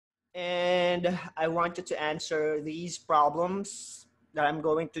And I want you to answer these problems that I'm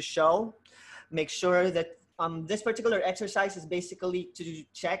going to show. Make sure that this particular exercise is basically to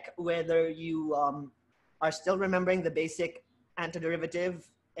check whether you are still remembering the basic antiderivative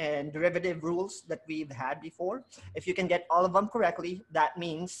and derivative rules that we've had before. If you can get all of them correctly, that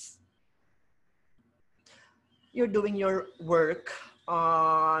means you're doing your work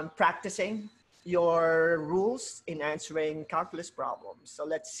on practicing your rules in answering calculus problems. So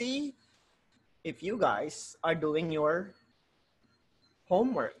let's see if you guys are doing your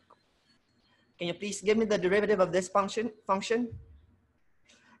homework. Can you please give me the derivative of this function?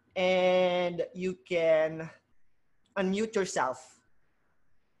 And you can unmute yourself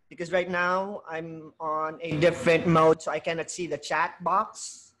because right now I'm on a different mode, so I cannot see the chat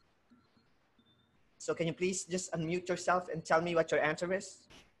box. So can you please just unmute yourself and tell me what your answer is?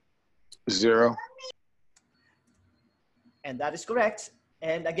 0. And that is correct.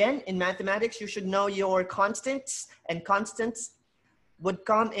 And again, in mathematics, you should know your constants, and constants would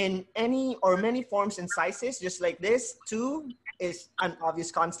come in any or many forms and sizes, just like this. 2 is an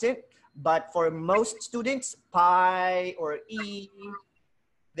obvious constant, but for most students, pi or e,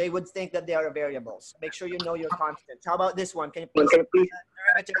 they would think that they are variables. Make sure you know your constants. How about this one? Can you please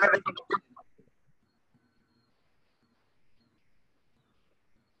derivative?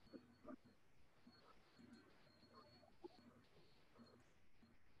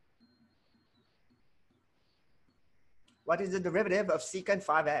 What is the derivative of secant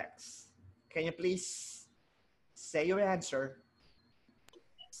 5x? Can you please say your answer?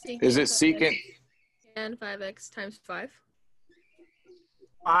 Is it secant? And 5x times 5.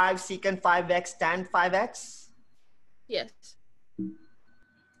 5 secant 5x tan 5x? Yes.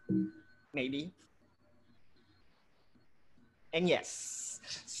 Maybe. And yes.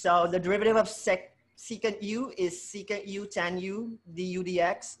 So the derivative of secant u is secant u tan u du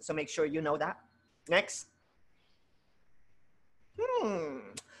dx. So make sure you know that. Next.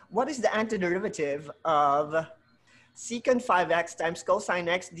 What is the antiderivative of secant 5x times cosine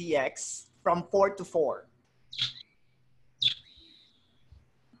x dx from 4 to 4?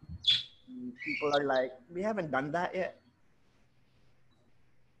 People are like, we haven't done that yet.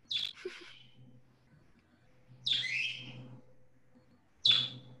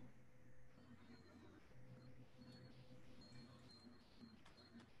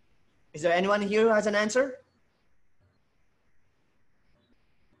 Is there anyone here who has an answer?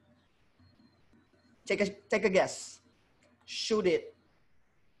 Take a guess. Shoot it.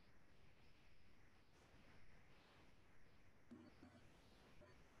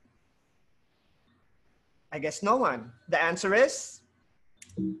 I guess no one. The answer is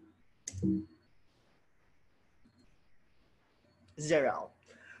 0.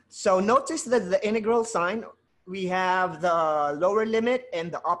 So notice that the integral sign, we have the lower limit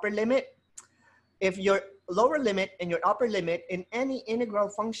and the upper limit. If your lower limit and your upper limit in any integral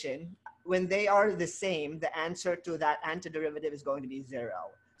function, when they are the same, the answer to that antiderivative is going to be 0.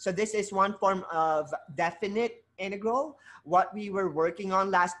 So this is one form of definite integral. What we were working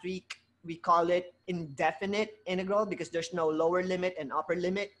on last week, we call it indefinite integral because there's no lower limit and upper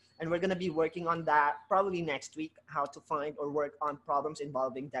limit. And we're going to be working on that probably next week, how to find or work on problems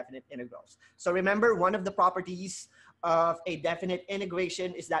involving definite integrals. So remember, one of the properties of a definite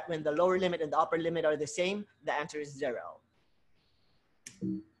integration is that when the lower limit and the upper limit are the same, the answer is 0.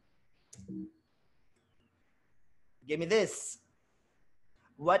 Give me this.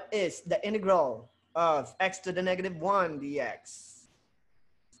 What is the integral of x to the negative 1 dx?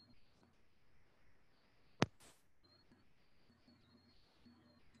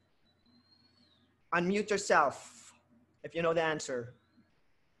 Unmute yourself if you know the answer.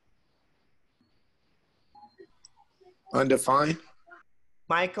 Undefined.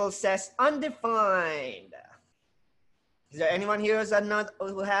 Michael says undefined. Is there anyone here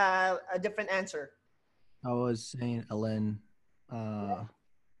who have a different answer? I was saying ln, I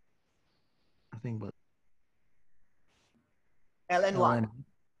think, but ln what?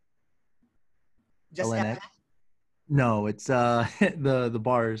 Just ln x? No, it's the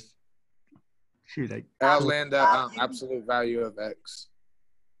bars. Shoot, ln the absolute value of x.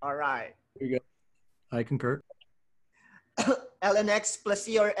 All right. Here you go. I concur. ln x plus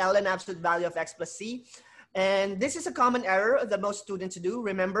c, or ln absolute value of x plus c. And this is a common error that most students do.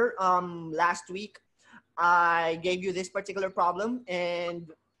 Remember, last week, I gave you this particular problem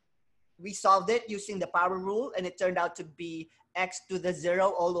and we solved it using the power rule, and it turned out to be x to the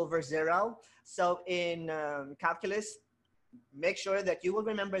 0 all over 0. So in calculus, make sure that you will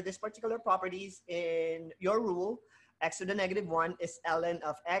remember this particular properties in your rule. X to the negative 1 is ln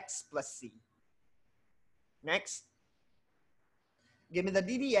of x plus c. Next. Give me the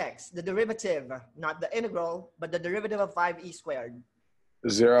ddx, the derivative, not the integral, but the derivative of 5e squared.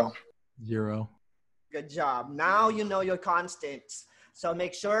 0. 0. Good job. Now you know your constants. So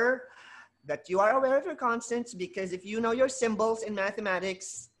make sure that you are aware of your constants, because if you know your symbols in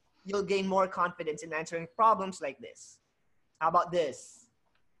mathematics, you'll gain more confidence in answering problems like this. How about this?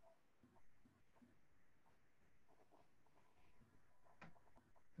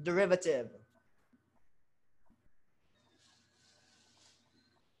 Derivative.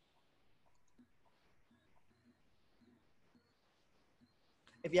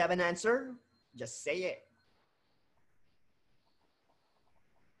 If you have an answer, just say it.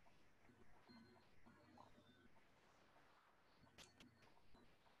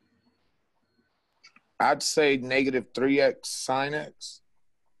 I'd say negative 3x sine x.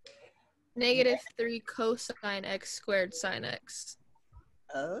 Negative 3 cosine x squared sine x.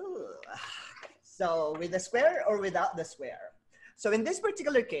 Oh, so with the square or without the square? So in this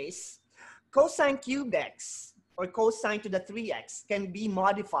particular case, cosine cubed x or cosine to the 3x can be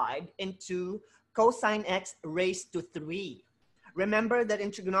modified into cosine x raised to 3. Remember that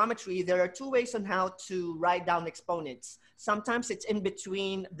in trigonometry, there are two ways on how to write down exponents. Sometimes it's in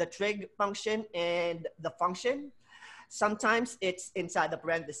between the trig function and the function. Sometimes it's inside the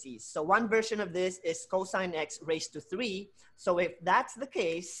parentheses. So one version of this is cosine x raised to 3. So if that's the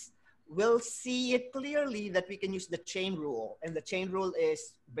case, we'll see it clearly that we can use the chain rule. And the chain rule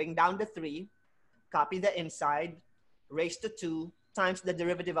is bring down the 3, copy the inside, raised to 2 times the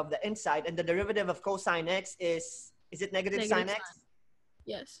derivative of the inside. And the derivative of cosine x is it negative sine x?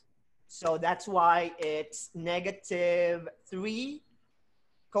 Yes. So that's why it's negative 3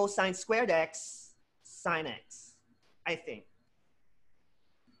 cosine squared x sine x, I think.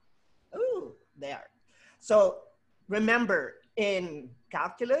 Ooh, there. So remember, in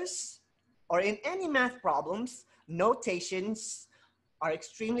calculus or in any math problems, notations are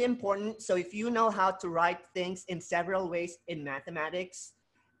extremely important. So if you know how to write things in several ways in mathematics,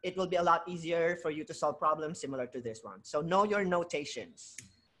 it will be a lot easier for you to solve problems similar to this one. So know your notations.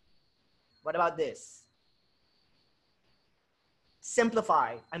 What about this?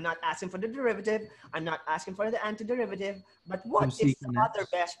 Simplify. I'm not asking for the derivative. I'm not asking for the antiderivative. But what is the other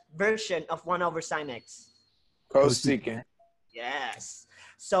best version of 1 over sine x? Cosecant. Yes.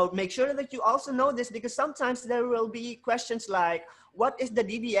 So make sure that you also know this, because sometimes there will be questions like, what is the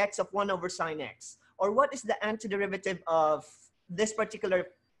ddx of 1 over sine x? Or what is the antiderivative of this particular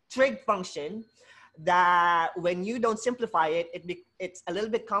trig function, that when you don't simplify it, it's a little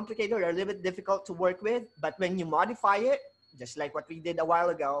bit complicated or a little bit difficult to work with. But when you modify it, just like what we did a while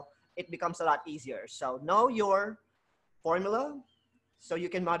ago, it becomes a lot easier. So know your formula so you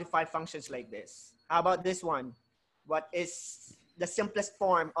can modify functions like this. How about this one? What is the simplest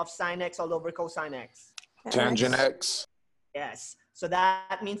form of sine x all over cosine x? Tangent x. Yes. So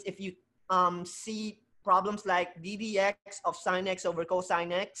that means if you see problems like ddx of sine x over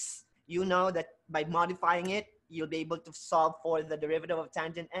cosine x, you know that by modifying it, you'll be able to solve for the derivative of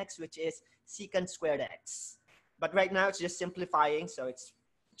tangent x, which is secant squared x. But right now it's just simplifying, so it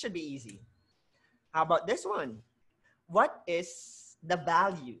should be easy. How about this one? What is the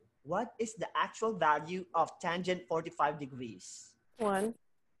value? What is the actual value of tangent 45 degrees? 1.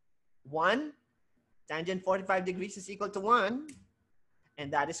 1. Tangent 45 degrees is equal to 1.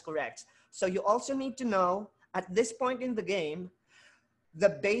 And that is correct. So you also need to know at this point in the game, the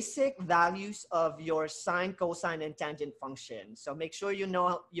basic values of your sine, cosine, and tangent function. So make sure you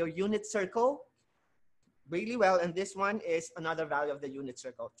know your unit circle really well. And this one is another value of the unit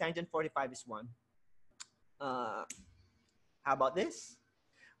circle. Tangent 45 is 1. How about this?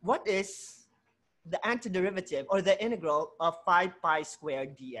 What is the antiderivative or the integral of 5 pi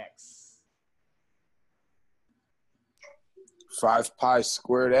squared dx? 5 pi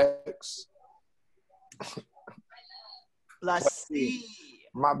squared x. Plus c.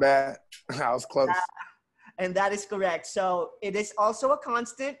 My bad. I was close. And that is correct. So it is also a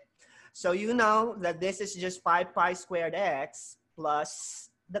constant. So you know that this is just 5 pi squared x plus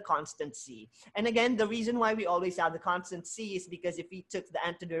the constant c. And again, the reason why we always have the constant c is because if we took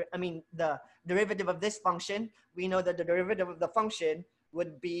the derivative of this function, we know that the derivative of the function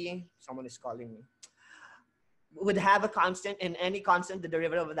would be, someone is calling me, would have a constant, and any constant, the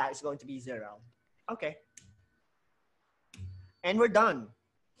derivative of that is going to be 0. Okay. And we're done.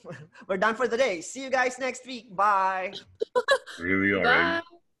 We're done for the day. See you guys next week. Bye. Really already? Bye.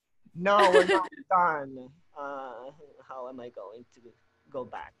 No, we're not done. How am I going to go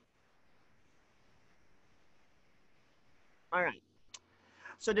back? All right.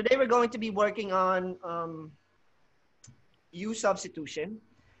 So today we're going to be working on U-substitution.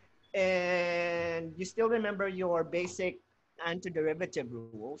 And you still remember your basic antiderivative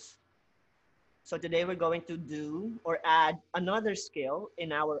rules. So today we're going to do or add another skill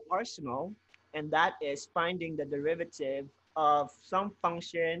in our arsenal, and that is finding the derivative of some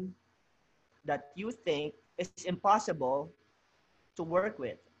function that you think is impossible to work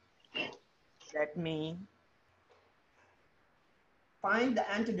with. Let me find the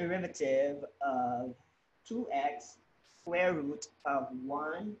antiderivative of 2x square root of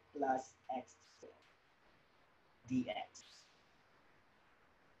 1 plus x squared dx.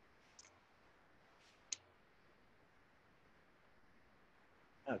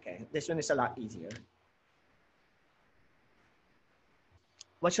 Okay, this one is a lot easier.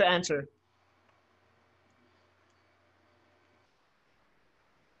 What's your answer?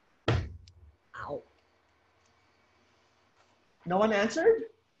 Ow. No one answered?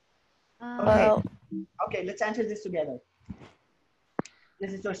 Okay. Well, Okay, let's answer this together.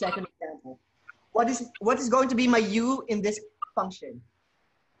 This is your second example. What is going to be my u in this function?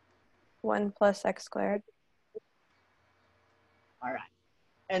 1 plus x squared. All right.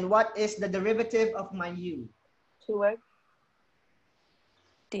 And what is the derivative of my u? 2x.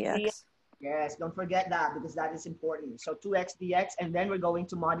 dx. Yes, don't forget that because that is important. So 2x dx, and then we're going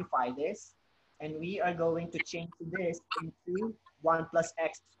to modify this. And we are going to change this into 1 plus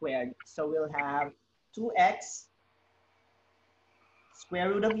x squared. So we'll have 2x square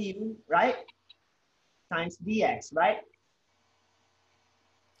root of u, right? Times dx, right?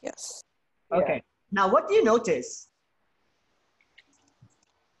 Yes. Okay. Now, what do you notice?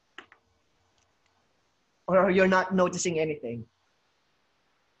 Or you're not noticing anything?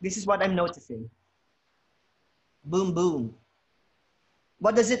 This is what I'm noticing. Boom, boom.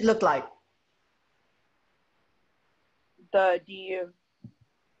 What does it look like? The du.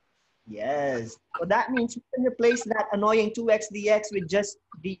 Yes. So that means we can replace that annoying 2x dx with just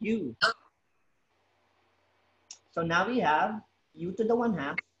du. So now we have u to the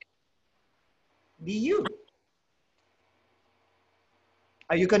 1/2 du.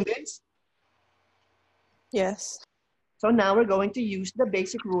 Are you convinced? Yes. So now we're going to use the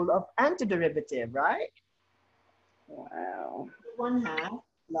basic rule of antiderivative, right? Wow. 1/2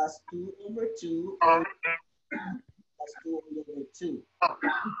 plus 2 over 2 plus 2 over 2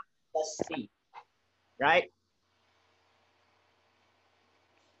 plus c, right?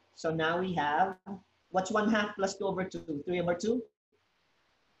 So now we have, what's 1/2 plus 2 over 2? 3 over 2?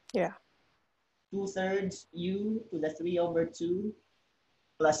 Yeah. 2/3 u to the 3 over 2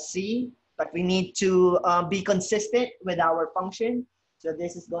 plus c. But we need to be consistent with our function. So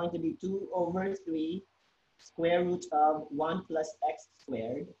this is going to be 2 over 3 square root of 1 plus x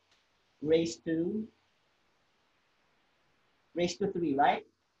squared raised to 3, right?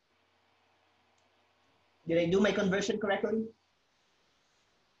 Did I do my conversion correctly?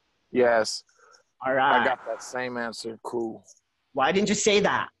 Yes. All I right. got that same answer. Cool. Why didn't you say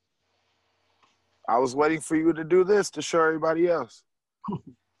that? I was waiting for you to do this to show everybody else.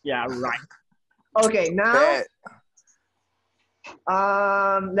 Yeah, right. Okay, now Bet.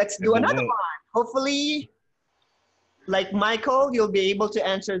 let's do another one. Hopefully, like Michael, you'll be able to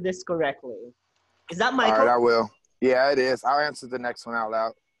answer this correctly. Is that All Michael? right, I will. Yeah, it is. I'll answer the next one out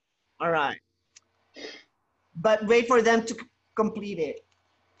loud. All right. But wait for them to complete it.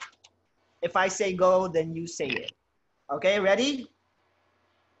 If I say go, then you say it. Okay, ready?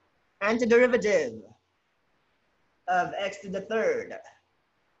 Antiderivative of x to the 3rd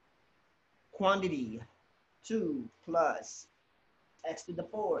quantity 2 plus x to the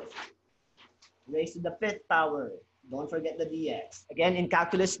 4th raised to the 5th power. Don't forget the dx. Again, in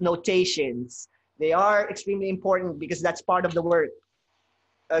calculus notations, they are extremely important because that's part of the work.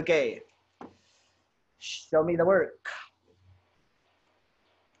 Okay. Show me the work.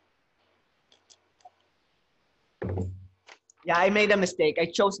 Yeah, I made a mistake. I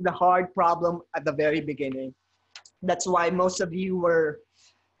chose the hard problem at the very beginning. That's why most of you were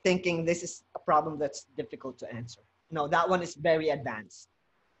thinking this is a problem that's difficult to answer. No, that one is very advanced.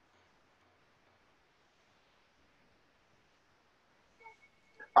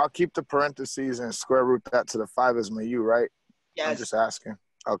 I'll keep the parentheses and square root that to the 5 as my u, right? Yes. I'm just asking.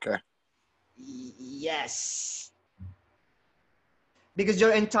 Okay. Yes. Because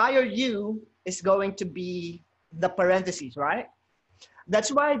your entire u is going to be the parentheses, right?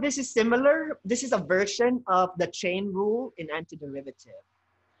 That's why this is similar. This is a version of the chain rule in antiderivative.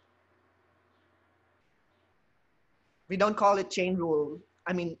 We don't call it chain rule.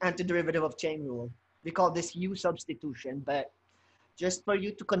 I mean, antiderivative of chain rule. We call this U-Substitution, but just for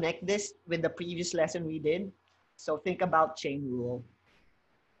you to connect this with the previous lesson we did. So think about chain rule.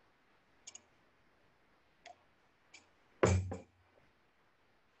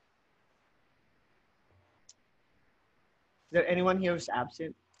 there anyone here who's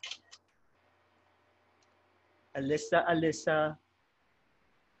absent? Alyssa,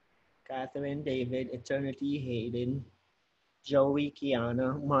 Catherine, David, Eternity, Hayden, Joey,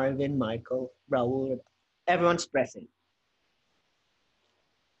 Kiana, Marvin, Michael, Raul. Everyone's present.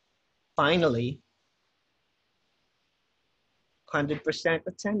 Finally, 100%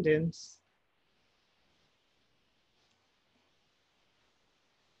 attendance.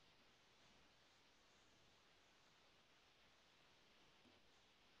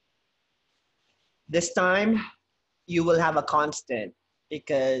 This time, you will have a constant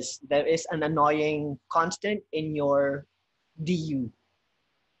because there is an annoying constant in your DU.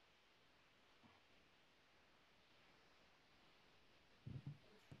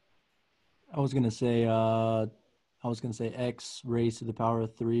 I was gonna say x raised to the power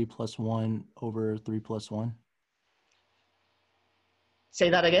of 3 plus 1 over 3 plus 1. Say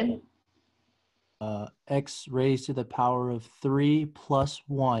that again. X raised to the power of 3 plus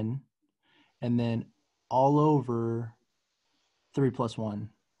 1, and then all over 3 plus 1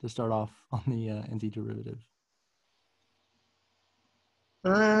 to start off on the antiderivative.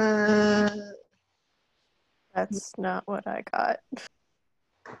 That's not what I got.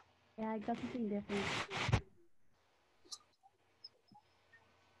 Yeah, I got something different.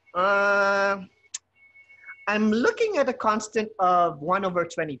 I'm looking at a constant of 1 over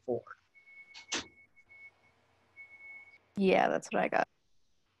 24. Yeah, that's what I got.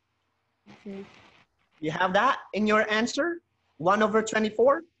 Okay. You have that in your answer? 1 over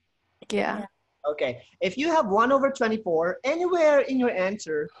 24? Yeah. Okay. If you have 1 over 24 anywhere in your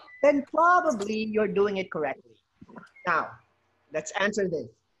answer, then probably you're doing it correctly. Now, let's answer this.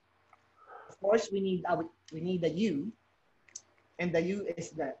 Of course, we need the u, and the u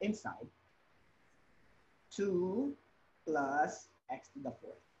is the inside. 2 plus x to the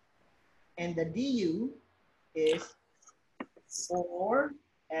 4th. And the du is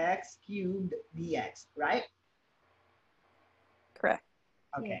 4x cubed dx, right? Correct.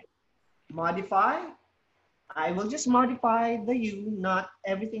 Okay. Modify. I will just modify the u, not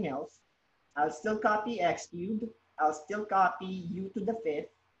everything else. I'll still copy x cubed. I'll still copy u to the 5th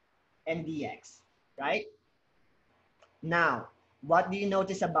and dx, right? Now, what do you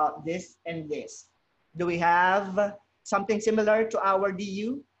notice about this and this? Do we have something similar to our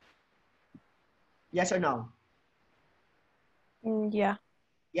du? Yes or no? Yeah.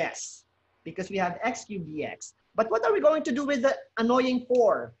 Yes, because we have x cubed dx. But what are we going to do with the annoying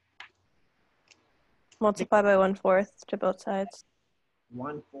 4? Multiply by 1/4 to both sides.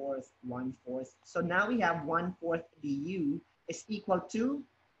 1/4, 1/4. So now we have 1/4 du is equal to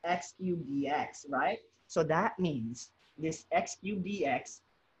x cubed dx, right? So that means this x cubed dx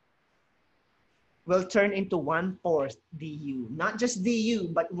will turn into 1/4 du. Not just du,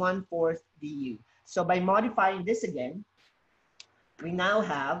 but 1/4 du. So by modifying this again, we now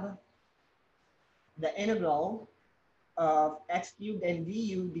have the integral of x cubed and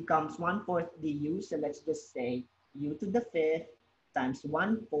du becomes 1/4 du. So let's just say u to the 5th times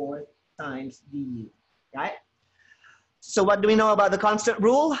 1/4 times du, right? So what do we know about the constant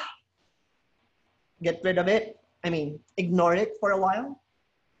rule? Get rid of it. I mean, ignore it for a while.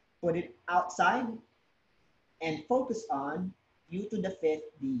 Put it outside and focus on u to the 5th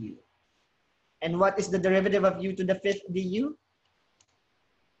du. And what is the derivative of u to the 5th du?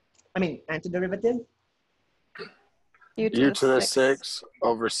 I mean, antiderivative? U to the 6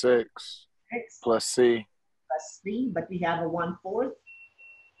 over 6 plus c. Plus c, but we have a 1/4.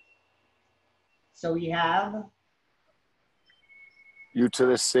 So we have U to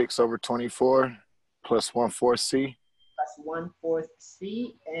the 6 over 24 plus 1/4 c. plus 1/4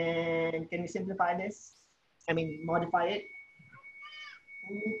 c. And can we simplify this? I mean, modify it.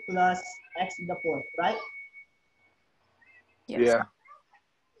 2 plus x to the 4th, right? Yes. Yeah.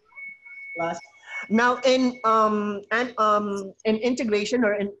 Plus. Now in integration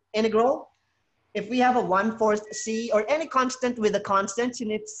or in integral, if we have a 1/4 c or any constant with a constant,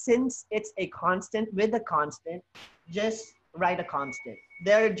 and since it's a constant with a constant, just write a constant.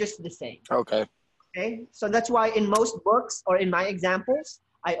 They're just the same. Okay. Okay, so that's why in most books or in my examples,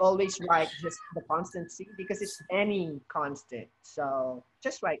 I always write just the constant c because it's any constant. So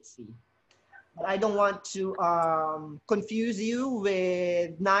just write c. But I don't want to confuse you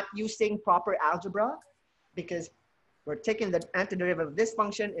with not using proper algebra because we're taking the antiderivative of this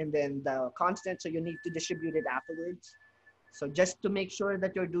function and then the constant, so you need to distribute it afterwards. So just to make sure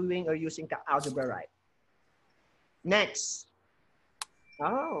that you're doing or using algebra right. Next.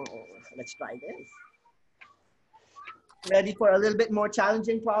 Oh, let's try this. Ready for a little bit more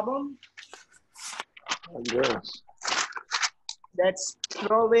challenging problem? Yes. Let's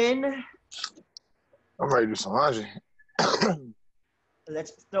throw in. I'm ready to do some laundry.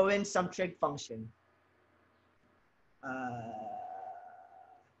 Let's throw in some trig function.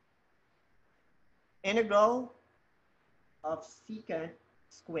 Integral of secant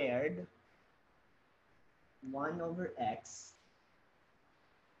squared 1 over x.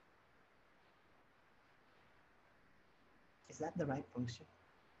 Is that the right function?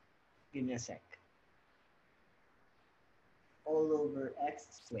 Give me a sec. All over x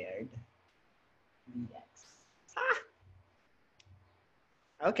squared dx. Ah!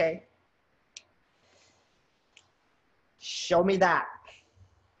 Okay. Show me that.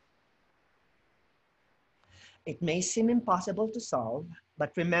 It may seem impossible to solve,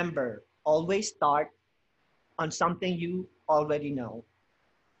 but remember, always start on something you already know,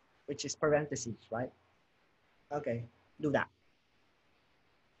 which is parentheses, right? Okay, do that.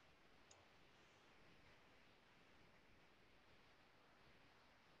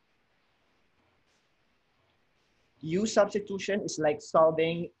 U-substitution is like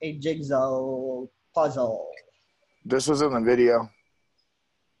solving a jigsaw puzzle. This was in the video.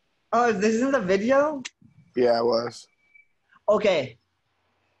 Oh, this is in the video? Yeah, it was. Okay,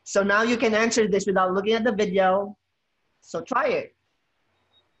 so now you can answer this without looking at the video. So try it.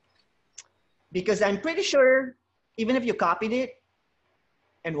 Because I'm pretty sure, even if you copied it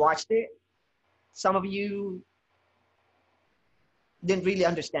and watched it, some of you didn't really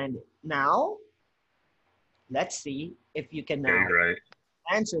understand it. Now, let's see if you can now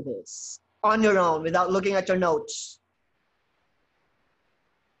answer this on your own without looking at your notes.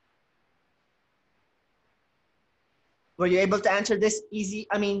 Were you able to answer this easy?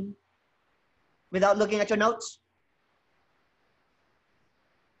 I mean, without looking at your notes?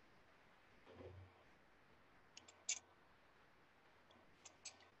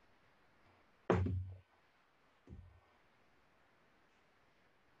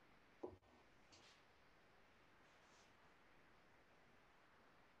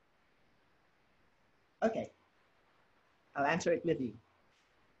 Okay, I'll answer it with you.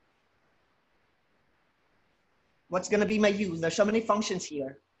 What's gonna be my U? There's so many functions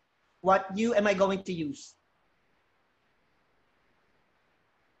here. What U am I going to use?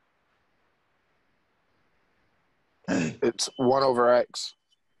 It's 1 over x.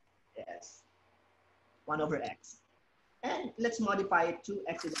 Yes, 1 over x. And let's modify it to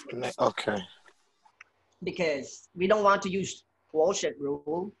x to the negative. Okay. Because we don't want to use quotient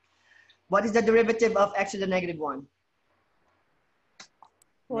rule. What is the derivative of x to the negative 1?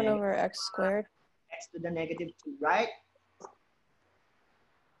 1 over x squared. X to the negative 2, right?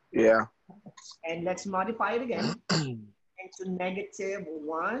 Yeah. And let's modify it again into negative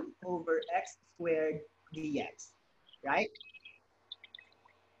 1 over x squared dx, right?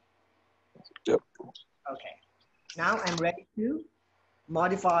 Yep. Okay. Now I'm ready to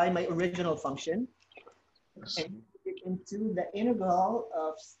modify my original function and put it into the integral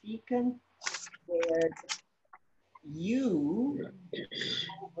of secant squared u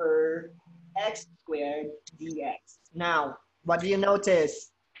over x squared dx. Now, what do you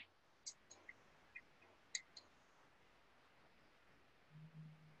notice?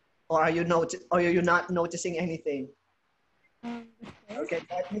 Or are you not noticing anything? Okay,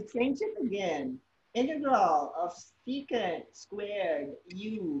 let me change it again. Integral of secant squared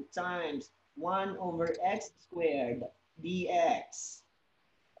u times 1 over x squared dx.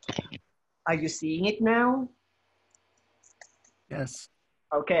 Are you seeing it now? Yes.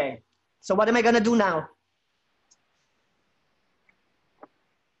 Okay, so what am I gonna do now?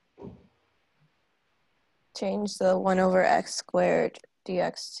 Change the 1 over x squared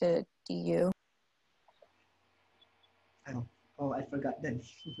dx to du. Oh, I forgot that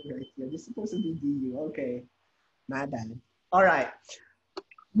right here. This is supposed to be du. Okay, my bad. All right,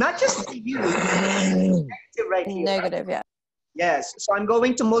 not just du. Negative right here. Negative, yeah. Yes, so I'm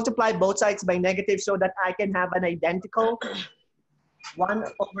going to multiply both sides by negative so that I can have an identical 1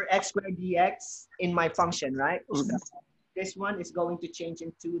 over x squared dx in my function, right? So this one is going to change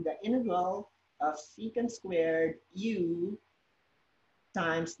into the integral of secant squared u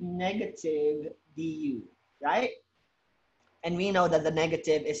times negative du, right? And we know that the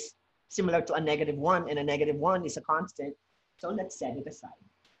negative is similar to a negative 1, and a negative 1 is a constant. So let's set it aside.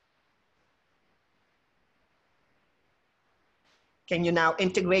 Can you now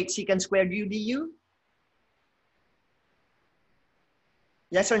integrate secant squared u du?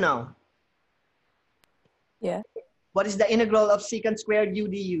 Yes or no? Yeah. What is the integral of secant squared u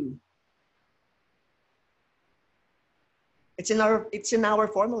du? It's in our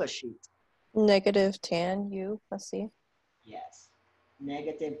formula sheet. Negative tan u plus c. Yes.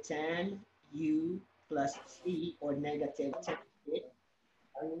 Negative tan u plus c, or negative tan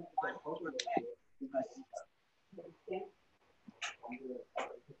 1 over x plus c.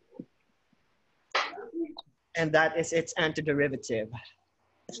 And that is its antiderivative.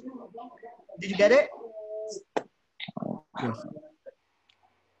 Did you get it? Yes.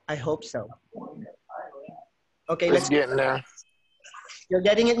 I hope so. Okay, It's let's. getting there. You're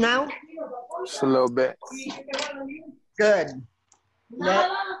getting it now? Just a little bit. Good.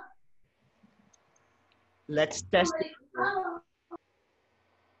 Let's test it.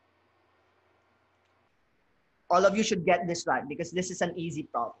 All of you should get this right because this is an easy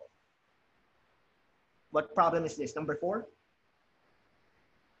problem. What problem is this? Number 4?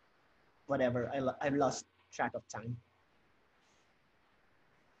 Whatever, I've lost track of time.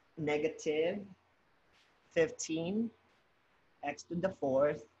 Negative 15 x to the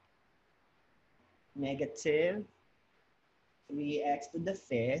 4th negative 3x to the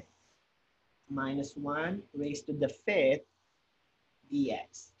 5th minus 1 raised to the 5th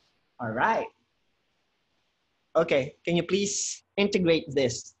dx. All right. Okay, can you please integrate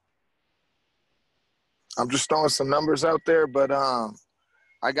this? I'm just throwing some numbers out there, but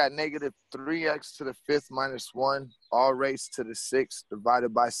I got negative 3x to the 5th minus 1, all raised to the 6th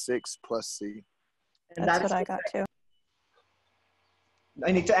divided by 6 plus c. And That's what I got too.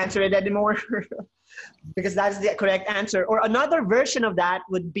 I need to answer it anymore because that's the correct answer. Or another version of that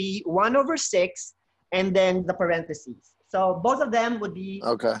would be 1 over 6 and then the parentheses. So both of them would be.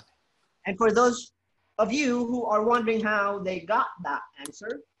 Okay. And for those of you who are wondering how they got that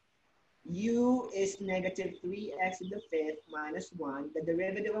answer, u is negative 3x to the 5th minus 1. The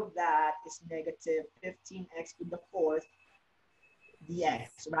derivative of that is negative 15x to the 4th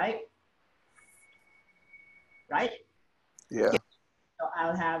dx, right? Right? Yeah. So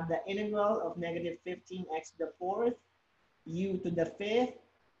I'll have the integral of negative 15x to the 4th, u to the 5th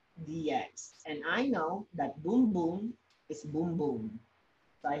dx. And I know that boom boom is boom boom.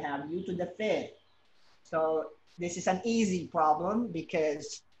 So I have u to the 5th. So this is an easy problem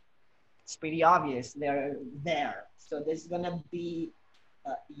because it's pretty obvious they're there. So this is going to be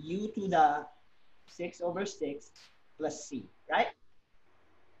u to the 6 over 6 plus c, right?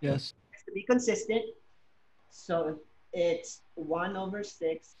 Yes. It's to be consistent. So it's 1 over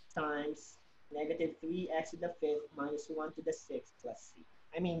 6 times negative 3x to the 5th minus 1 to the 6th plus c.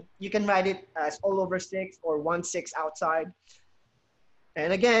 I mean, you can write it as all over 6 or 1/6 outside.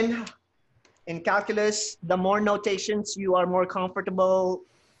 And again, in calculus, the more notations you are more comfortable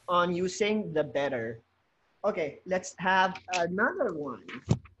on using, the better. Okay, let's have another one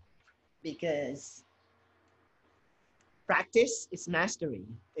because practice is mastery.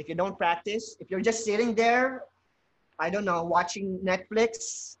 If you don't practice, if you're just sitting there, I don't know, watching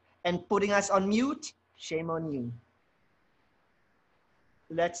Netflix and putting us on mute, shame on you.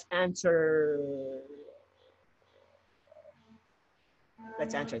 Let's answer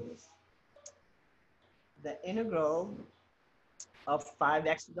this. The integral of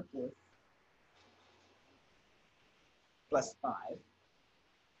 5x to the 4th plus 5,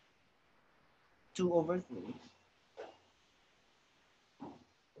 2 over 3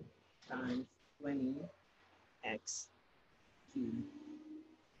 times 20x cubed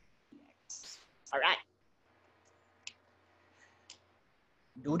dx. All right.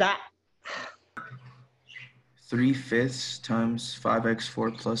 Do that. 3/5 times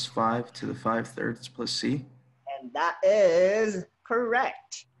 5x4 plus 5 to the 5/3 plus c. And that is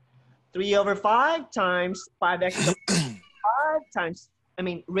correct. 3 over 5 times 5x to the 5 times,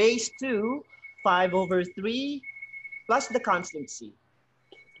 raised to 5 over 3 plus the constant c.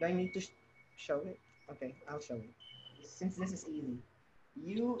 Do I need to show it? Okay, I'll show it. Since this is easy.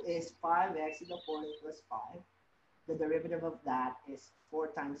 U is 5x to the 4th plus 5. The derivative of that is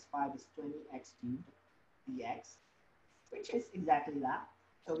 4 times 5 is 20x cubed dx, which is exactly that.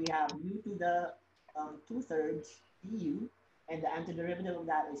 So we have u to the 2/3 du, and the antiderivative of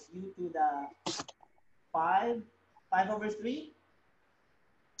that is u to the 5 over 3?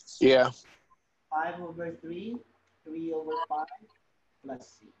 Yeah. 5 over 3, 3 over 5 plus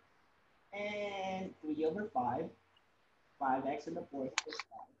c. And 3 over 5, 5x to the 4th plus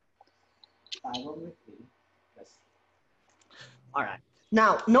 5, 5 over 3 plus c. All right.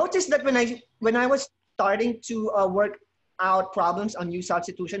 Now, notice that when I was starting to work out problems on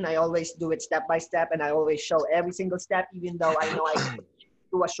U-Substitution, I always do it step by step, and I always show every single step, even though I know I can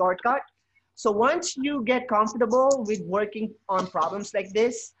do a shortcut. So once you get comfortable with working on problems like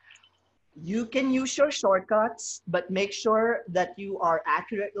this, you can use your shortcuts, but make sure that you are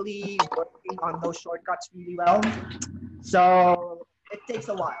accurately working on those shortcuts really well. So it takes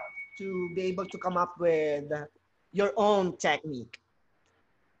a while to be able to come up with your own technique.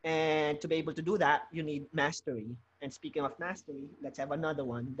 And to be able to do that, you need mastery. And speaking of mastery, let's have another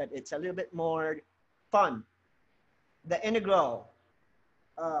one that it's a little bit more fun. the integral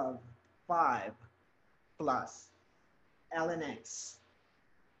of 5 plus ln x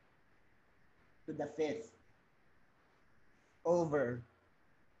to the 5th over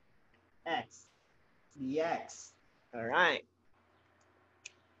x dx. All right.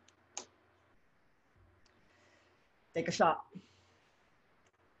 Take a shot.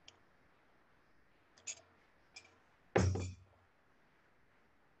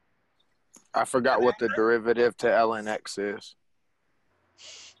 I forgot what the derivative to ln x is.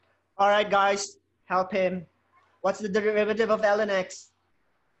 All right, guys, help him. What's the derivative of ln x?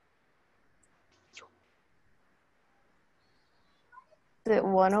 Is it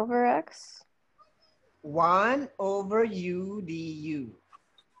 1 over x? 1 over u du.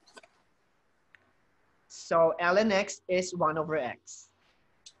 So ln x is 1 over x.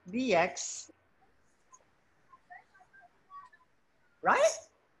 dx, right?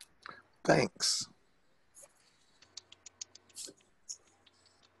 Thanks.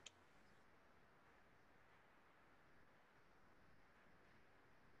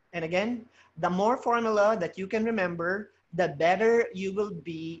 And again, the more formula that you can remember, the better you will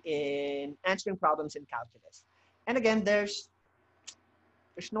be in answering problems in calculus. And again, there's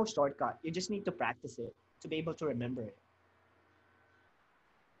no shortcut. You just need to practice it to be able to remember it.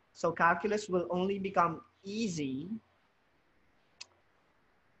 So calculus will only become easy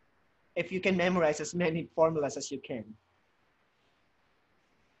if you can memorize as many formulas as you can.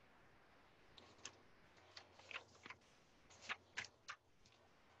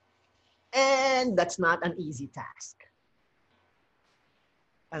 And that's not an easy task.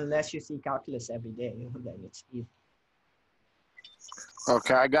 Unless you see calculus every day, then it's easy.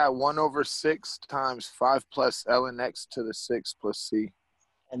 Okay, I got 1 over 6 times 5 plus ln x to the 6 plus c.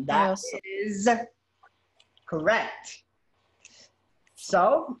 And that is correct.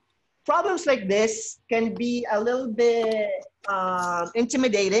 So problems like this can be a little bit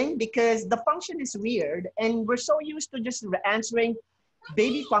intimidating because the function is weird and we're so used to just answering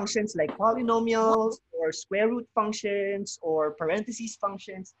baby functions like polynomials or square root functions or parentheses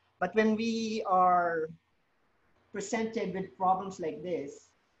functions. But when we are presented with problems like this,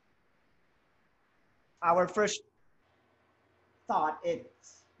 our first thought is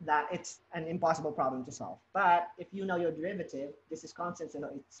that it's an impossible problem to solve. But if you know your derivative, this is constant, so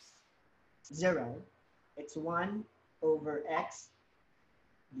it's 0. It's 1 over x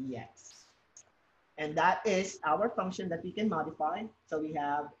dx. And that is our function that we can modify. So we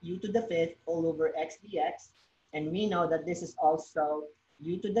have u to the 5th all over x dx. And we know that this is also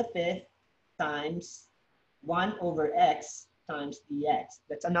u to the 5th times 1 over x times dx.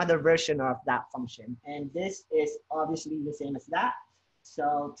 That's another version of that function. And this is obviously the same as that.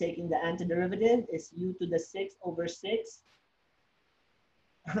 So taking the antiderivative is u to the 6 over 6.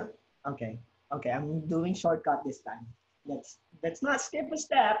 Okay, I'm doing shortcut this time. Let's not skip a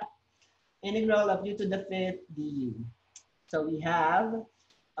step. Integral of u to the 5th du. So we have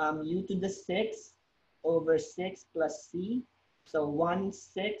u to the 6 over 6 plus c. So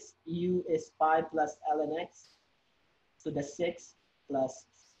 1/6 u is 5 plus ln x to the 6 plus.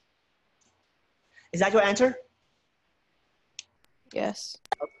 Is that your answer? Yes.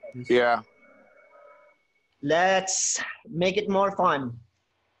 Yeah. Let's make it more fun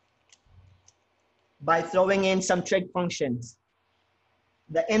by throwing in some trig functions.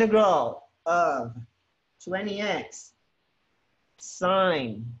 The integral of 20x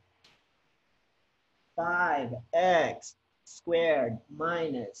sine 5x squared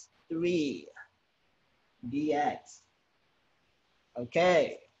minus 3 dx.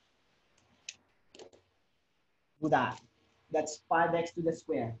 Okay. Do that. That's 5x to the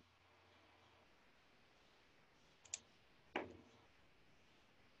square.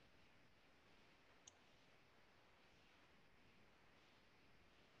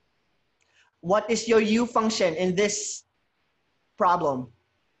 What is your u function in this problem?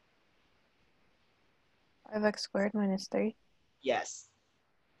 5x squared minus 3. Yes.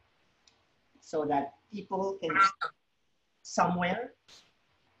 So that people can somewhere,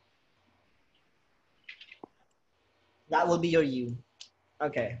 that will be your u.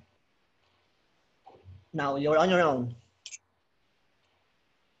 Okay. Now you're on your own.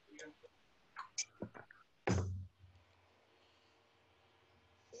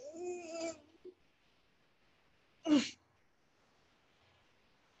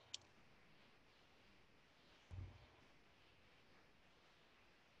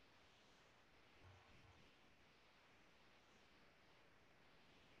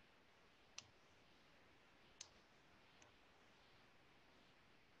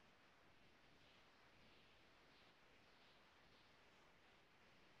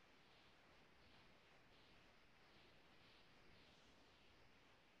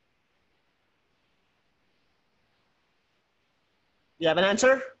 You have an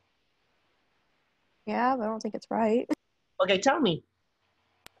answer? Yeah, but I don't think it's right. Okay, tell me.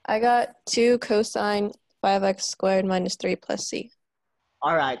 I got 2 cosine 5x squared minus 3 plus c.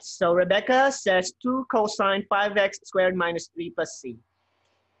 All right, so Rebecca says 2 cosine 5x squared minus 3 plus c.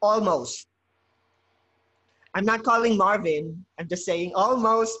 Almost. I'm not calling Marvin. I'm just saying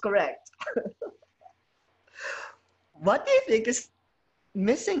almost correct. What do you think is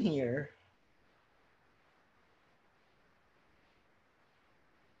missing here?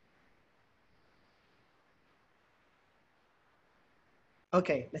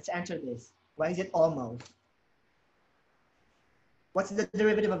 Okay, let's answer this. Why is it almost? What's the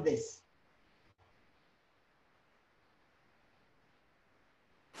derivative of this?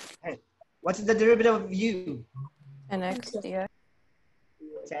 Hey, what's the derivative of u? 10x dx.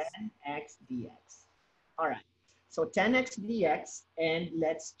 10x dx. All right, so 10x dx, and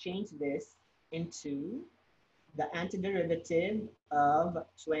let's change this into the antiderivative of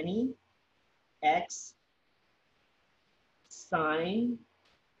 20x sine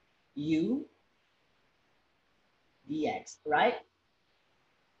u dx, right?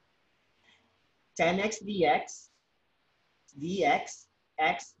 10x dx, dx,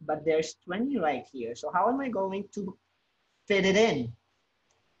 x, but there's 20 right here. So how am I going to fit it in?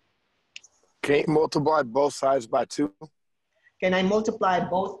 Can you multiply both sides by 2? Can I multiply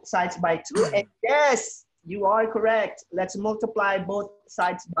both sides by 2? And yes, you are correct. Let's multiply both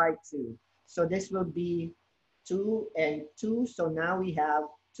sides by 2. So this will be 2 and 2. So now we have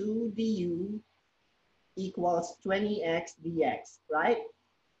 2 du equals 20x dx, right?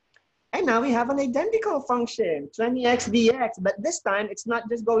 And now we have an identical function, 20x dx, but this time it's not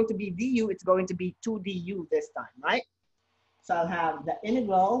just going to be du, it's going to be 2 du this time, right? So I'll have the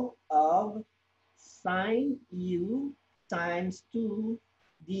integral of sine u times 2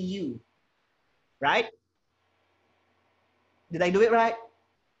 du, right? Did I do it right?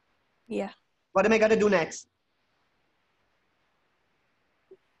 Yeah. What am I gonna do next?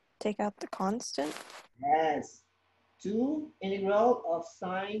 Take out the constant. Yes, 2 integral of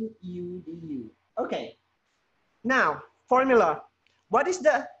sine u du. Okay, now formula. What is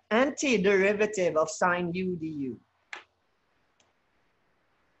the antiderivative of sine u du?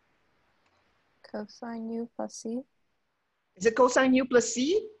 Cosine u plus c. Is it cosine u plus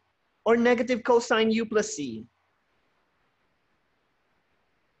c or negative cosine u plus c?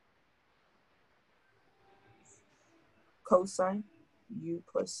 Cosine u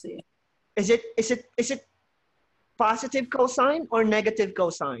plus c. Is it positive cosine or negative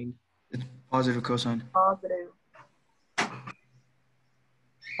cosine? It's positive cosine. Positive.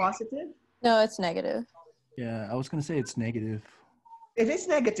 Positive? No, it's negative. Yeah, I was gonna say it's negative. It is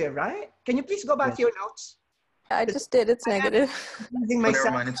negative, right? Can you please go back Yes. to your notes? I just did. It's negative. Using Oh, never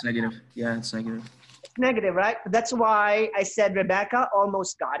myself. mind. It's negative. Yeah, it's negative. It's negative, right? That's why I said Rebecca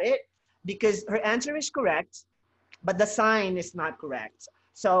almost got it, because her answer is correct, but the sign is not correct.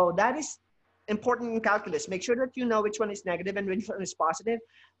 So that is important in calculus. Make sure that you know which one is negative and which one is positive,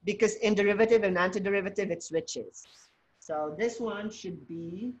 because in derivative and antiderivative, it switches. So this one should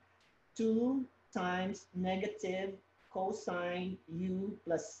be 2 times negative cosine u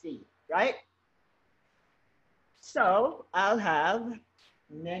plus c, right? So I'll have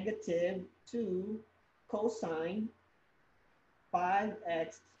negative 2 cosine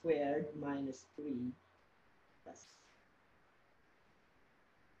 5x squared minus 3 plus.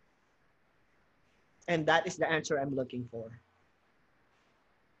 And that is the answer I'm looking for.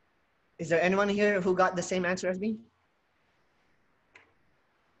 Is there anyone here who got the same answer as me?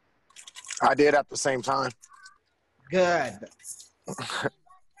 I did at the same time. Good.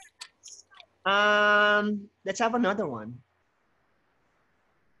 Let's have another one.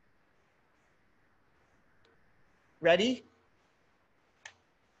 Ready?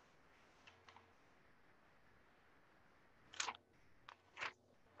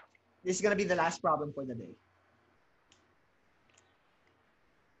 This is going to be the last problem for the day.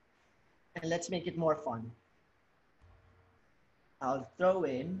 And let's make it more fun. I'll throw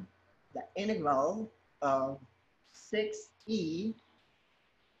in the integral of 6e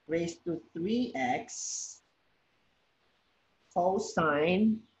raised to 3x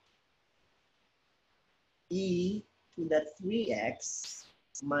cosine e to the 3x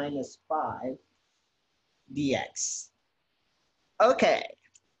minus 5 dx. Okay.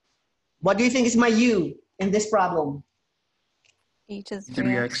 What do you think is my u in this problem? E to the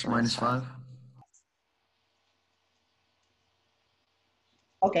 3x minus 5.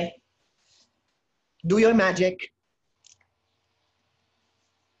 Okay. Do your magic.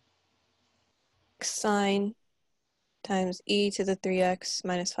 Sine times e to the 3x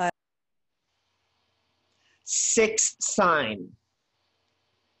minus 5. 6 sine.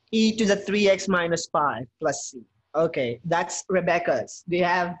 e to the 3x minus 5 plus c. Okay, that's Rebecca's.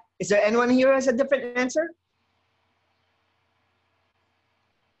 Is there anyone here who has a different answer?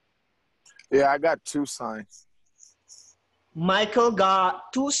 Yeah, I got 2 signs. Michael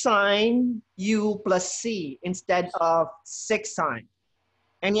got 2 sine u plus c instead of 6 sine.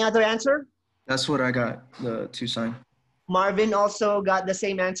 Any other answer? That's what I got, the 2 sine. Marvin also got the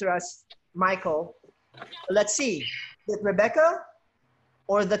same answer as Michael. Let's see, is it Rebecca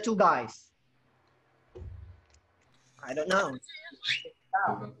or the 2 guys? I don't know.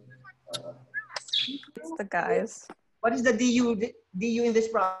 It's the guys. What is the du in this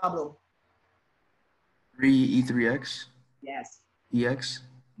problem? 3e3x, Yes, ex.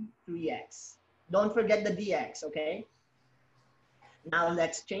 3x. Don't forget the dx, okay? Now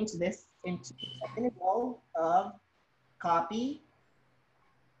let's change this into the integral of copy,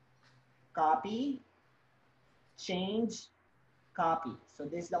 change, copy. So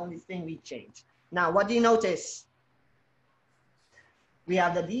this is the only thing we change. Now, what do you notice? We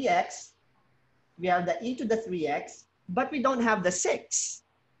have the dx, we have the e to the 3x, but we don't have the 6. That's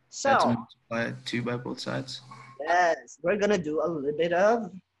So, multiply 2 by both sides. yes, we're gonna do a little bit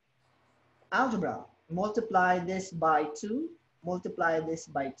of algebra. Multiply this by 2, multiply this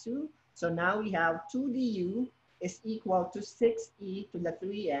by 2. So now we have 2 du is equal to 6e to the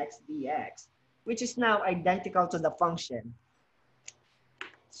 3x dx, which is now identical to the function.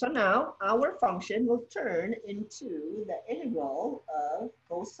 So now our function will turn into the integral of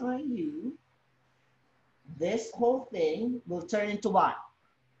cosine u. This whole thing will turn into what?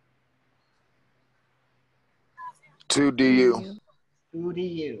 2 du. 2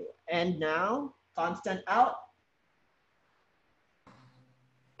 du. And now constant out.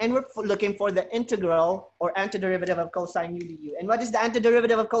 And we're looking for the integral or antiderivative of cosine u du. And what is the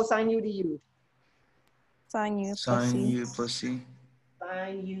antiderivative of cosine u du? Sine u plus Sine c. u plus c,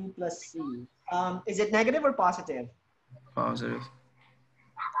 Sine u plus c. Is it negative or positive? positive.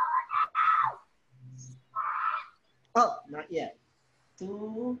 Oh, not yet.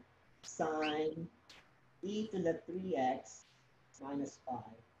 2 sine e to the 3x minus 5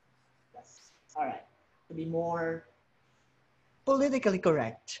 plus. All right, to be more politically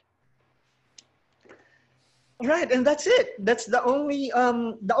correct. All right, and that's it. That's the only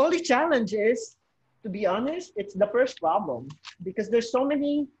challenge is, to be honest, it's the first problem because there's so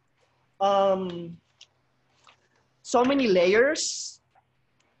many layers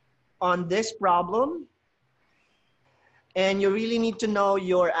on this problem. And you really need to know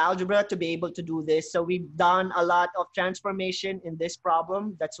your algebra to be able to do this. So we've done a lot of transformation in this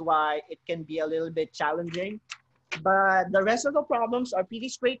problem. That's why it can be a little bit challenging. But the rest of the problems are pretty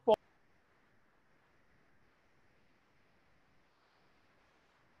straightforward.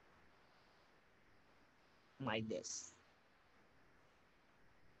 Like this.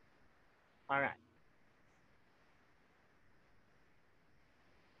 All right.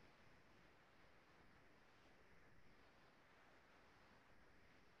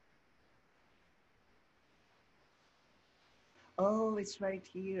 Oh, it's right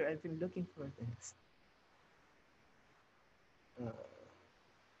here. I've been looking for this.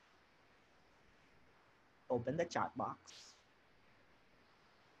 Open the chat box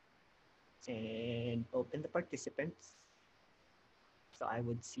and open the participants so I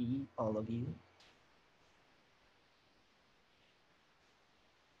would see all of you.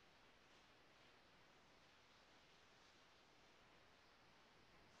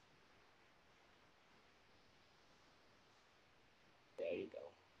 There you go.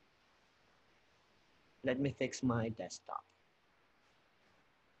 Let me fix my desktop.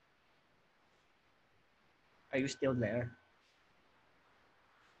 Are you still there?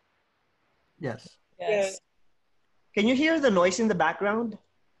 Yes. Yes. Can you hear the noise in the background?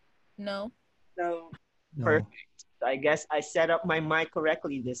 No. No. No. Perfect. I guess I set up my mic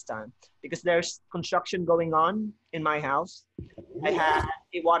correctly this time because there's construction going on in my house. I had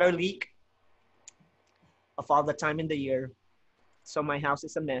a water leak of all the time in the year. So my house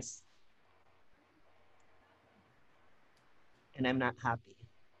is a mess. And I'm not happy.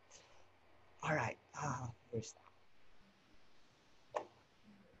 All right. Where's that?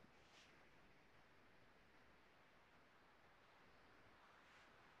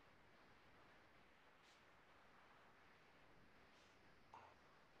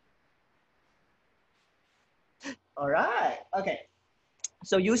 All right. Okay.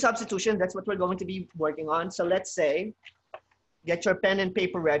 So U-substitution, that's what we're going to be working on. So let's say, get your pen and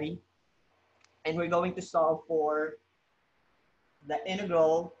paper ready. And we're going to solve for the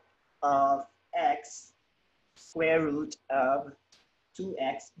integral of x square root of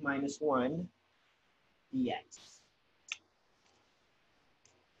 2x minus 1 dx.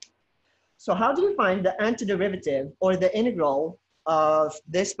 So how do you find the antiderivative or the integral of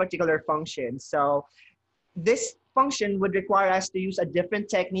this particular function? So this function would require us to use a different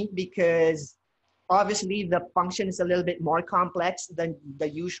technique because obviously the function is a little bit more complex than the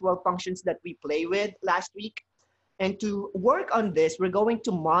usual functions that we play with last week. And to work on this, we're going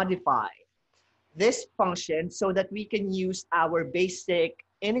to modify this function so that we can use our basic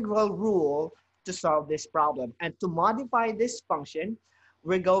integral rule to solve this problem. And to modify this function,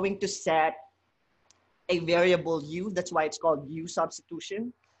 we're going to set a variable u. That's why it's called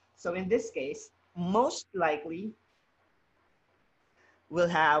U-Substitution. So in this case, most likely, we'll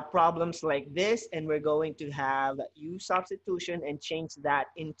have problems like this, and we're going to have U-Substitution and change that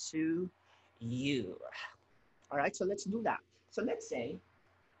into u. All right, so let's do that. So let's say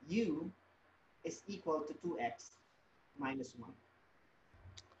u is equal to 2x minus 1.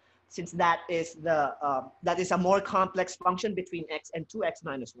 Since that is a more complex function between x and 2x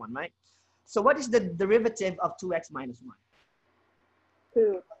minus 1, right? So what is the derivative of 2x minus 1?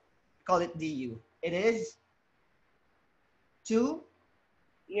 2. Call it du. It is 2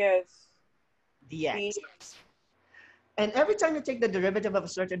 Yes. dx. And every time you take the derivative of a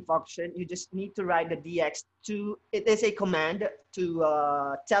certain function, you just need to write the dx to, it is a command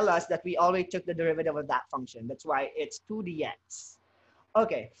to tell us that we already took the derivative of that function. That's why it's 2 dx.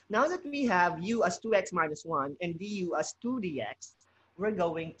 Okay, now that we have u as 2x minus 1 and du as 2 dx, we're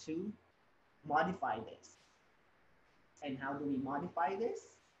going to modify this. And how do we modify this?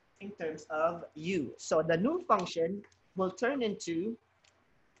 In terms of u. So the new function will turn into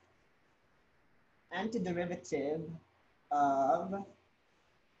antiderivative of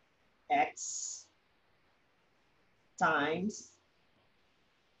x times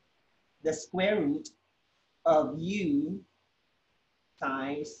the square root of u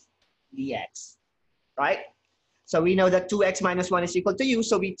times dx, right? So we know that 2x minus 1 is equal to u,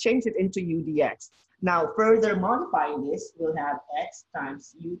 so we change it into u dx. Now, further modifying this, we'll have x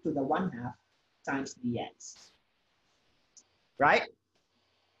times u to the 1/2 times dx, right?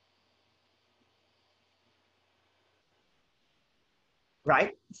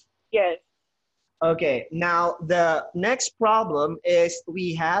 Right? Yes. Okay, now the next problem is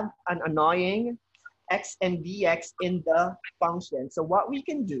we have an annoying x and dx in the function. So what we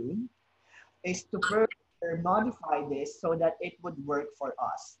can do is to further modify this so that it would work for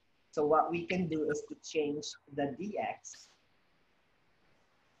us. So what we can do is to change the dx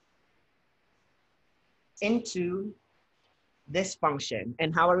into this function.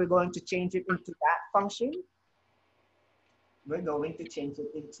 And how are we going to change it into that function? We're going to change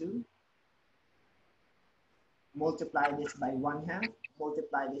it into multiply this by 1/2,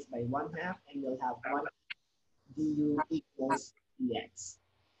 multiply this by 1/2, and we'll have 1 du equals dx.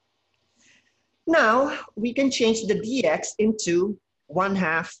 Now, we can change the dx into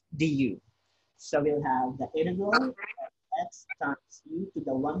 1/2 du. So we'll have the integral of x times u to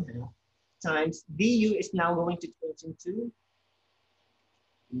the 1/2 times du is now going to change into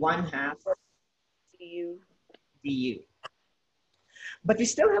 1/2 du. But we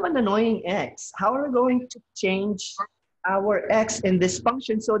still have an annoying x. How are we going to change our x in this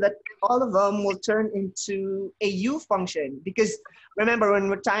function so that all of them will turn into a u function? Because remember, when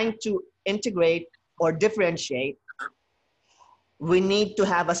we're trying to integrate or differentiate, we need to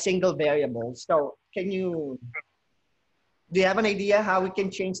have a single variable. So do you have an idea how we can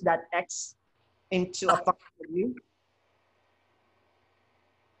change that x into a function of u?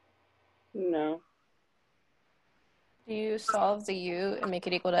 No. Do you solve the u and make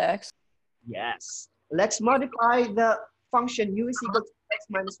it equal to x? Yes. Let's modify the function u is equal to x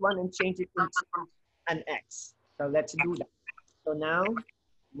minus 1 and change it into an x. So let's do that. So now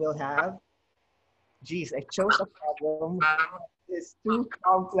we'll have, geez, I chose a problem. It's too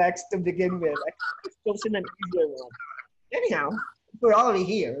complex to begin with. I could have chosen an easier one. Anyhow, if we're already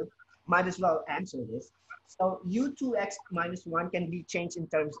here, might as well answer this. So u2x minus 1 can be changed in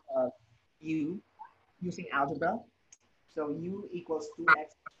terms of u using algebra. So u equals 2x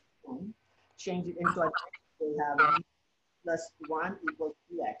plus 1. Change it into an x. We'll have u plus 1 equals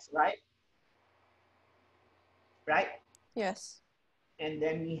 2x, right? Right? Yes. And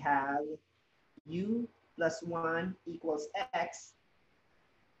then we have u plus 1 equals x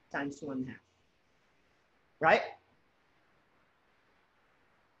times 1/2. Right?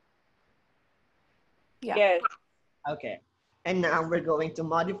 Yeah. Yes. Okay. And now we're going to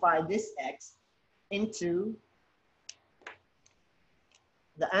modify this x into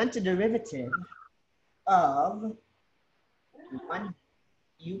the antiderivative of 1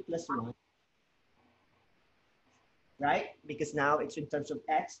 u plus 1, right? Because now it's in terms of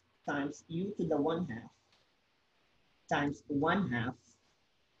x times u to the 1/2 times 1/2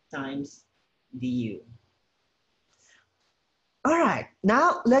 times du. All right,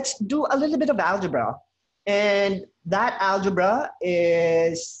 now let's do a little bit of algebra. And that algebra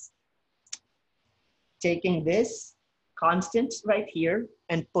is taking this constant right here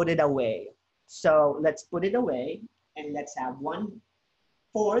and put it away. So let's put it away and let's have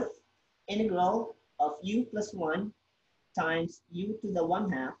 1/4 integral of u plus 1 times u to the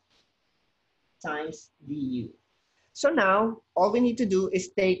 1/2 times du. So now all we need to do is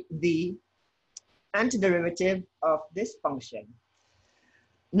take the antiderivative of this function.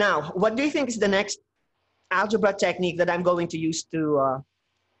 Now, what do you think is the next algebra technique that I'm going to use to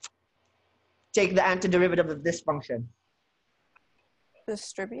take the antiderivative of this function?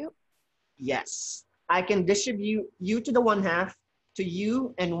 Distribute? Yes, I can distribute u to the 1/2 to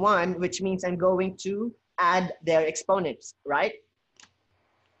u and 1, which means I'm going to add their exponents, right?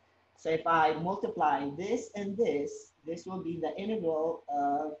 So if I multiply this and this will be the integral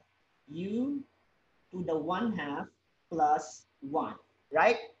of u to the 1/2 plus 1,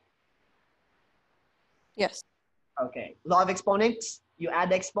 right? Yes. Okay, law of exponents, you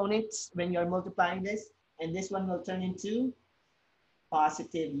add exponents when you're multiplying this, and this one will turn into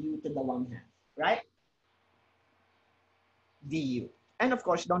positive u to the 1/2, right? du. And of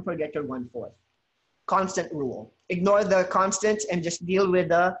course, don't forget your 1/4. Constant rule. Ignore the constants and just deal with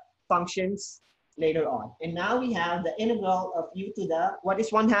the functions later on. And now we have the integral of u to the, what is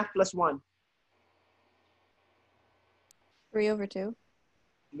 1/2 plus 1? 3/2.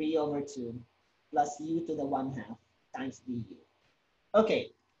 3/2 plus u to the 1/2 times du.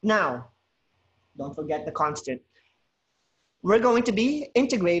 Okay, now, don't forget the constant. We're going to be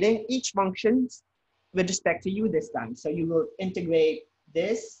integrating each function with respect to u this time. So you will integrate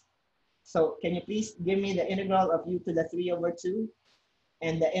this. So can you please give me the integral of u to the 3/2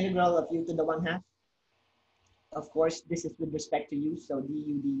 and the integral of u to the 1/2? Of course, this is with respect to u, so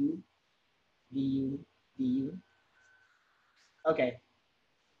du. Okay,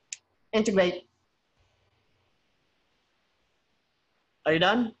 integrate. Are you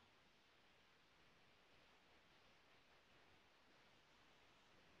done?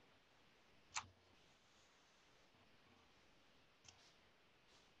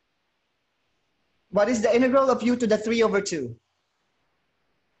 What is the integral of u to the 3/2?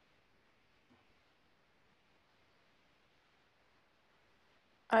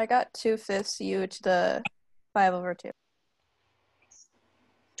 I got 2/5 u to the 5/2.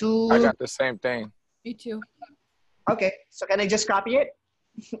 I got the same thing. Me too. Okay, so can I just copy it?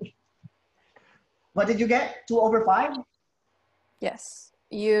 What did you get? 2/5? Yes.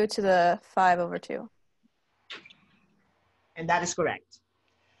 U to the 5/2. And that is correct.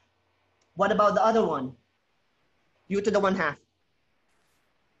 What about the other one? U to the 1/2.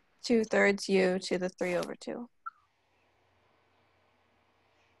 2/3 u to the 3/2.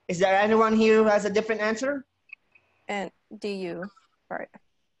 Is there anyone here who has a different answer? And du part.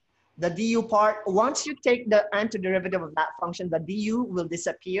 The du part, once you take the antiderivative of that function, the du will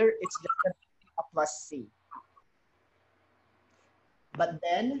disappear. It's just a plus c. But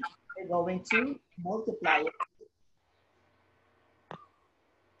then we're going to multiply it.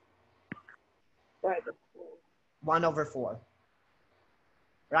 Right. 1/4,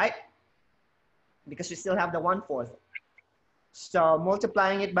 right? Because we still have the 1/4. So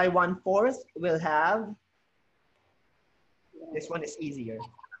multiplying it by 1/4, we'll have, this one is easier.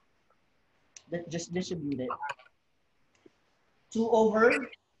 Just distribute it.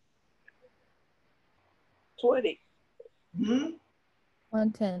 2/20.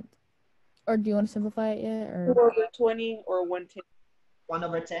 1/10. Or do you want to simplify it yet? Or 2/20 or 1/10.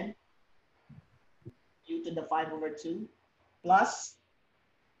 1/10. U to the 5/2 plus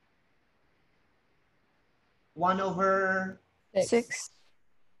 1/6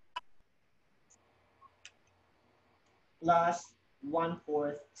 plus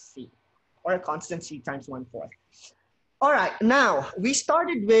 1/4 c, or a constant c times 1/4. All right, now we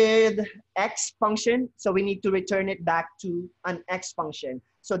started with x function, so we need to return it back to an x function.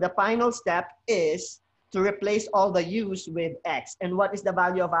 So the final step is to replace all the u's with x. And what is the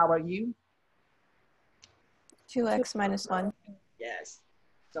value of our u? 2x minus 1. Yes.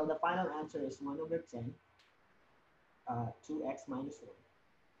 So the final answer is 1/10, 2x minus 1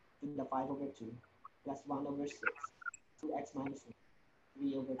 to the 5/2 plus 1/6, 2x minus 1,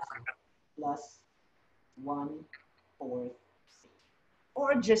 3/2 plus 1/4 c.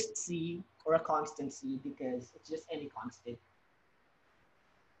 Or just c, or a constant c, because it's just any constant.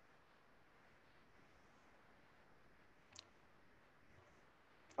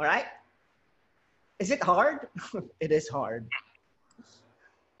 All right. Is it hard? It is hard.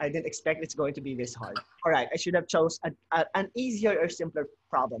 I didn't expect it's going to be this hard. All right, I should have chose an easier or simpler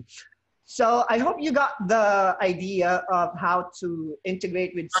problem. So I hope you got the idea of how to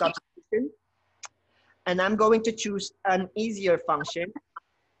integrate with substitution. And I'm going to choose an easier function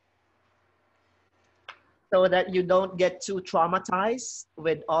so that you don't get too traumatized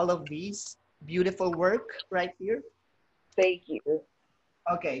with all of these beautiful work right here. Thank you.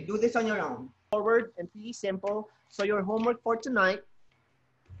 Okay, do this on your own. Forward and pretty simple. So your homework for tonight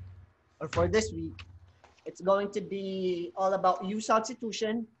or for this week, it's going to be all about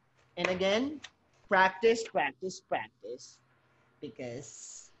U-Substitution. And again, practice, practice, practice.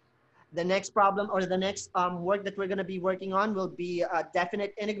 Because the next problem or the next work that we're going to be working on will be a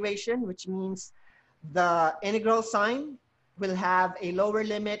definite integration, which means the integral sign will have a lower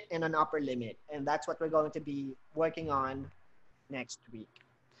limit and an upper limit. And that's what we're going to be working on next week.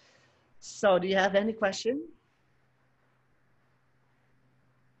 So do you have any question?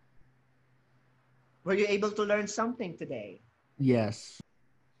 Were you able to learn something today? Yes.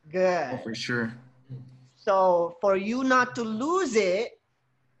 Good. Oh, for sure. So for you not to lose it,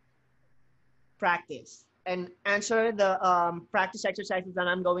 practice and answer the practice exercises that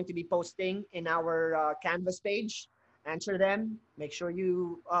I'm going to be posting in our Canvas page. Answer them. Make sure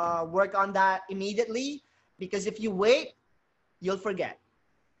you work on that immediately, because if you wait, you'll forget.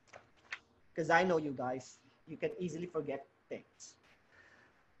 Because I know you guys, you can easily forget things.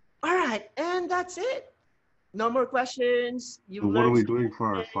 All right, and that's it. No more questions. So what are we doing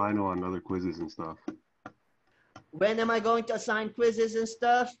for our final and other quizzes and stuff? When am I going to assign quizzes and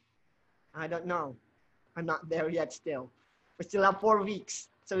stuff? I don't know. I'm not there yet still. We still have 4 weeks.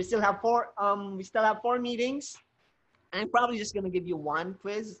 So we still have four meetings. I'm probably just gonna give you one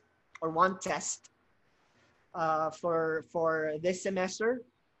quiz or one test for this semester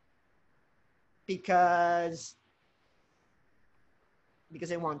because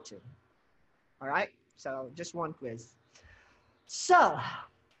I want to. All right, so just one quiz. So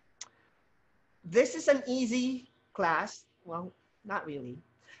this is an easy class. Well, not really.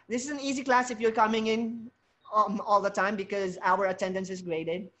 This is an easy class if you're coming in all the time because our attendance is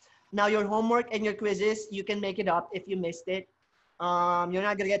graded. Now your homework and your quizzes, you can make it up if you missed it. You're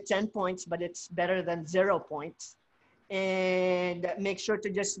not gonna get 10 points, but it's better than 0 points. And make sure to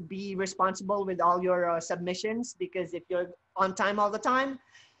just be responsible with all your submissions, because if you're on time all the time,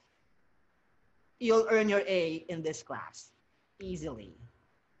 you'll earn your A in this class easily.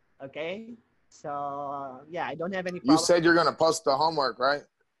 Okay? So yeah, I don't have any problem. You said you're gonna post the homework, right?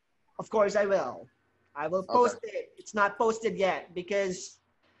 Of course I will. I will post it. It's not posted yet because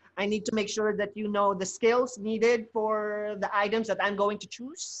I need to make sure that you know the skills needed for the items that I'm going to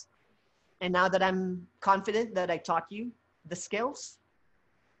choose. And now that I'm confident that I taught you the skills,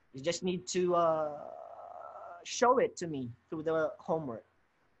 you just need to show it to me through the homework.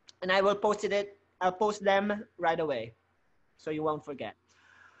 And I will post it. I'll post them right away so you won't forget.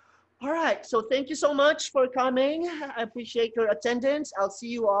 All right, so thank you so much for coming. I appreciate your attendance. I'll see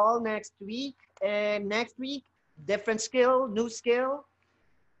you all next week. And next week, different skill, new skill.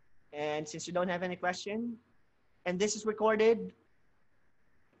 And since you don't have any question, and this is recorded,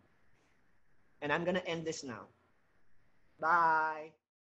 and I'm gonna end this now. Bye.